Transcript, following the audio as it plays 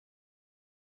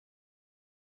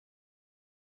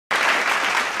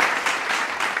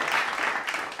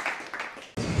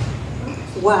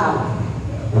Wow,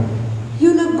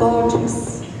 you look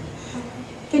gorgeous.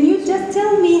 Can you just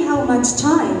tell me how much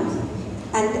time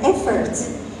and effort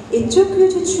it took you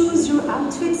to choose your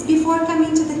outfits before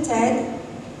coming to the TED?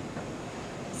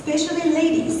 Especially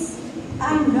ladies,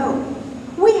 I know.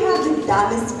 We have the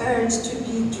dullest urge to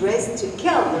be dressed to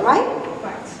kill, right?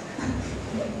 Right.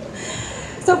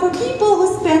 So for people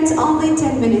who spent only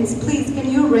 10 minutes, please,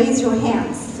 can you raise your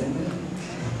hands?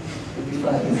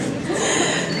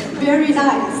 Very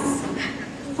nice.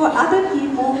 For other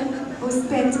people who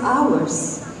spent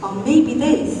hours or maybe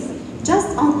days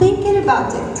just on thinking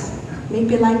about it,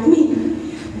 maybe like me,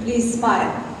 please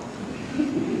smile.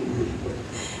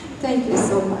 Thank you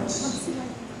so much.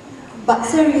 But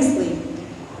seriously,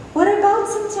 what about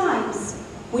sometimes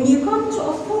when you come to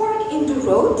a fork in the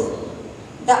road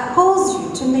that calls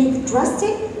you to make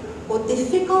drastic or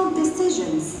difficult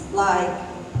decisions like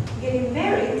getting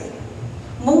married,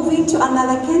 moving to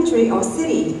another country or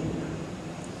city,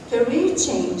 career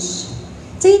change,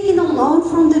 taking a loan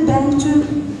from the bank to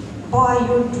buy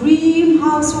your dream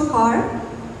house or car,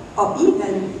 or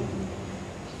even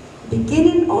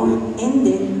beginning or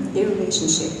ending a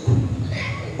relationship,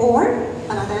 or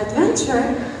another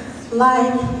adventure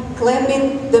like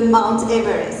climbing the Mount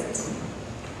Everest.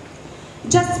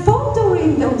 Just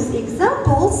pondering those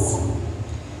examples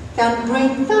can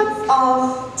bring thoughts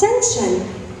of tension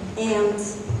and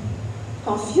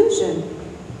confusion.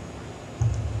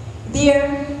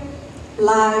 Dear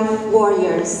life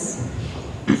warriors,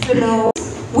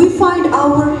 we find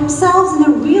ourselves in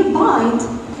a real bind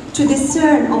to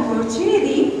discern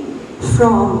opportunity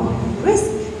from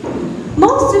risk.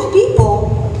 Most of people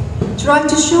try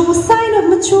to show a sign of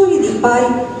maturity by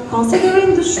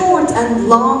considering the short and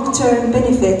long-term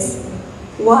benefits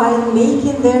while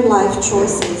making their life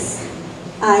choices.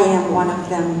 I am one of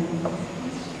them.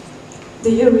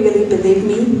 Do you really believe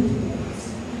me?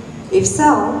 If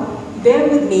so, bear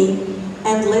with me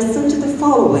and listen to the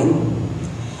following.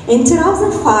 In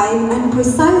 2005, and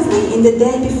precisely in the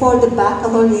day before the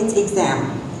baccalaureate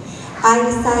exam, I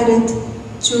decided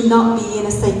to not be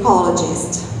a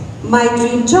psychologist. My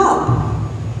dream job.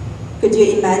 Could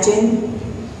you imagine?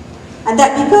 And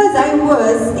that because I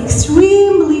was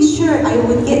extremely sure I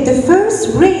would get the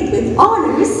first grade with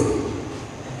honors,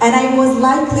 and I was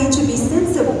likely to be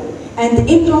sensible and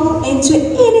enroll into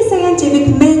any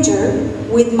scientific major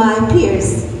with my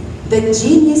peers, the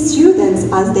genius students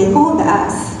as they called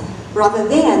us, rather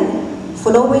than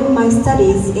following my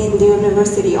studies in the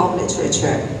University of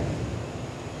Literature.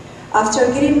 After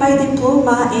getting my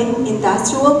diploma in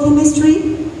industrial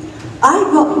chemistry, I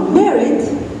got married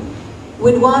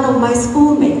with one of my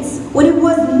schoolmates when it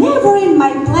was never in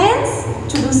my plans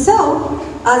to do so,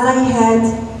 as I had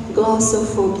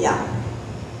gamophobia,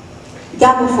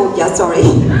 sorry,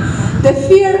 the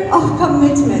fear of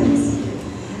commitment.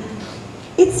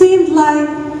 It seemed like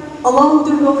along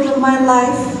the road of my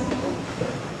life,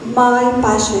 my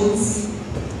passions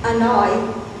and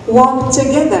I walked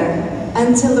together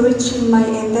until reaching my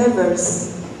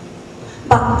endeavors.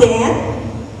 But then,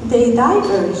 they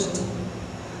diverged.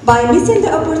 By missing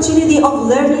the opportunity of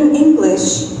learning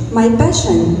English, my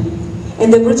passion,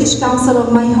 in the British Council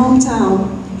of my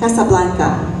hometown,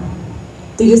 Casablanca.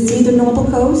 Do you see the noble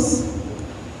cause?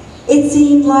 It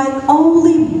seemed like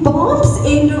only bumps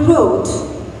in the road,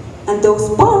 and those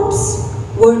bumps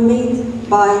were made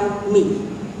by me.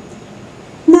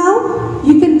 Now,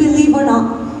 you can believe or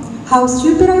not how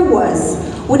stupid I was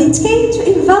when it came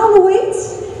to evaluate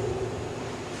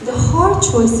the hard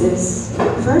choices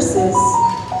versus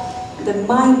the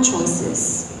mind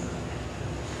choices.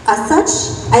 As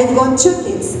such, I've got 2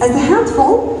 kids as a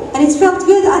handful, and it felt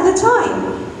good at the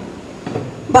time.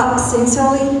 But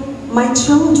sincerely, my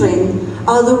children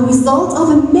are the result of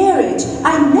a marriage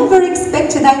I never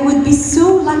expected I would be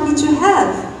so lucky to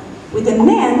have, with a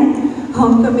man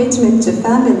whose commitment to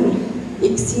family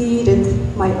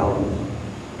exceeded my own.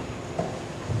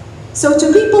 So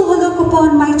to people who look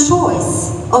upon my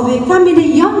choice of becoming a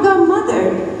younger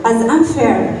mother as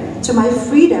unfair to my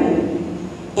freedom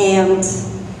and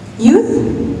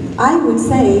youth, I would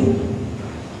say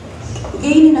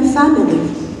gaining a family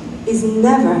is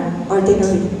never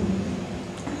ordinary.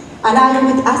 And I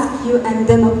would ask you and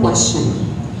them a question.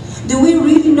 Do we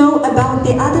really know about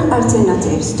the other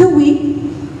alternatives? Do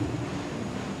we?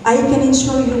 I can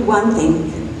assure you one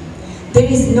thing. There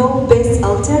is no best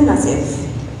alternative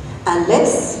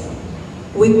unless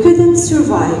we couldn't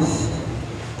survive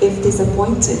if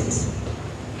disappointed.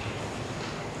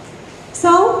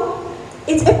 So,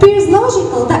 it appears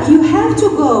logical that you have to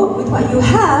go with what you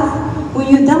have when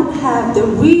you don't have the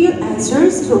real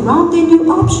answers surrounding your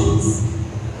options.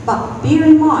 But bear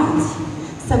in mind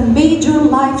some major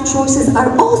life choices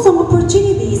are also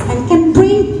opportunities and can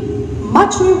bring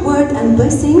much reward and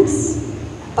blessings,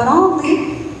 but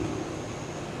only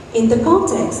in the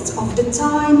context of the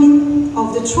timing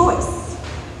of the choice.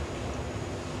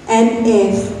 And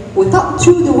if we thought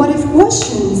through the what-if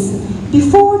questions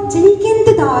before taking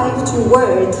the dive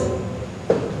toward,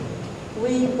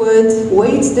 we would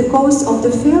weigh the cost of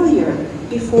the failure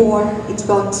before it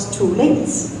got too late.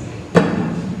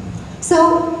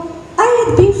 So I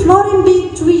had been floating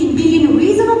between being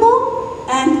reasonable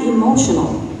and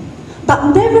emotional,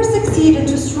 but never succeeded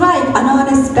to strike an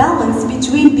honest balance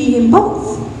between being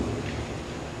both.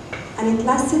 And it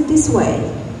lasted this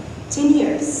way, 10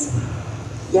 years.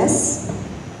 Yes,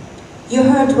 you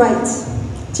heard right,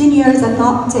 10 years and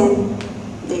not 10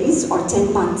 days or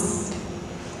 10 months.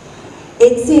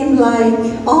 It seemed like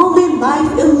only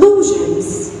life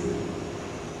illusions,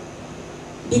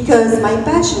 because my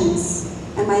passions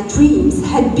and my dreams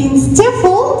had been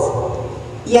stifled,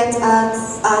 yet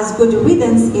as good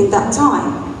riddance in that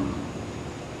time.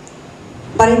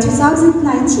 But in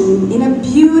 2019, in a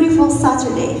beautiful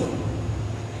Saturday,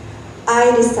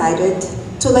 I decided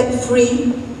to let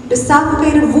free the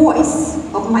suffocated voice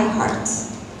of my heart.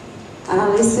 And I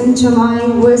listened to my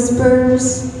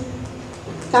whispers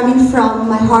coming from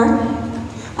my heart,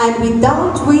 and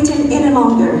without waiting any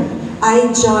longer,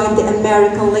 I joined the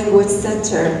American Language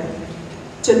Center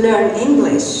to learn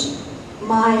English,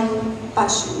 my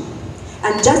passion.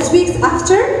 And just weeks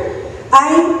after,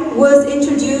 I was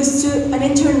introduced to an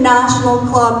international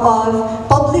club of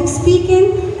public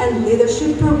speaking and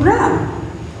leadership program.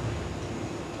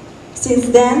 Since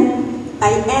then,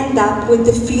 I end up with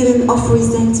the feeling of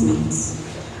resentment,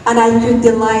 and I could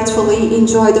delightfully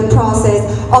enjoy the process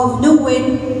of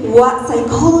knowing what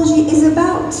psychology is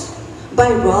about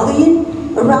by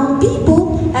rallying around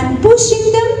people and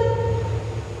pushing them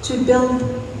to build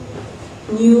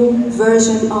new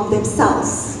version of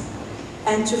themselves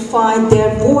and to find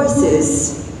their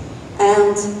voices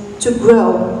and to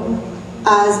grow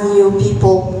as new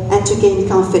people and to gain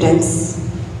confidence.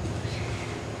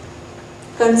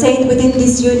 Contained within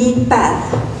this unique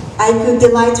path, I could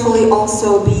delightfully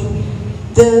also be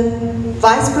the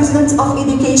Vice President of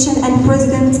Education and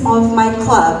President of my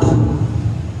club.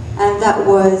 And that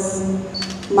was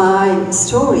my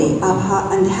story of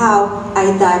how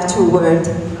I dived toward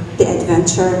the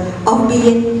adventure of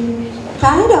being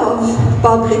kind of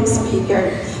public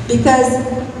speaker, because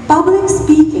public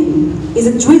speaking is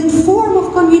a drilled form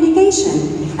of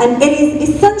communication, and it is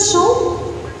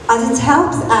essential as it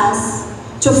helps us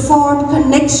to form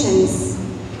connections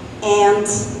and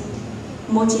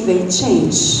motivate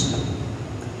change.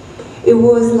 It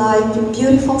was like a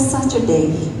beautiful Saturday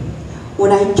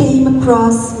when I came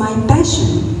across my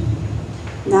passion.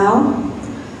 Now,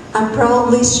 I'm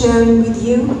proudly sharing with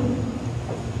you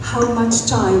how much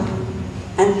time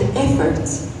and effort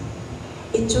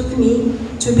it took me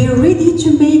to be ready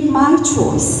to make my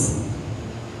choice.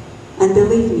 And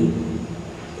believe me,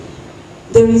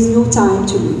 there is no time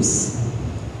to lose.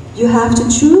 You have to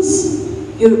choose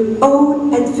your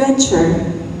own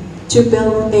adventure to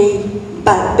build a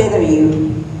better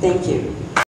you. Thank you.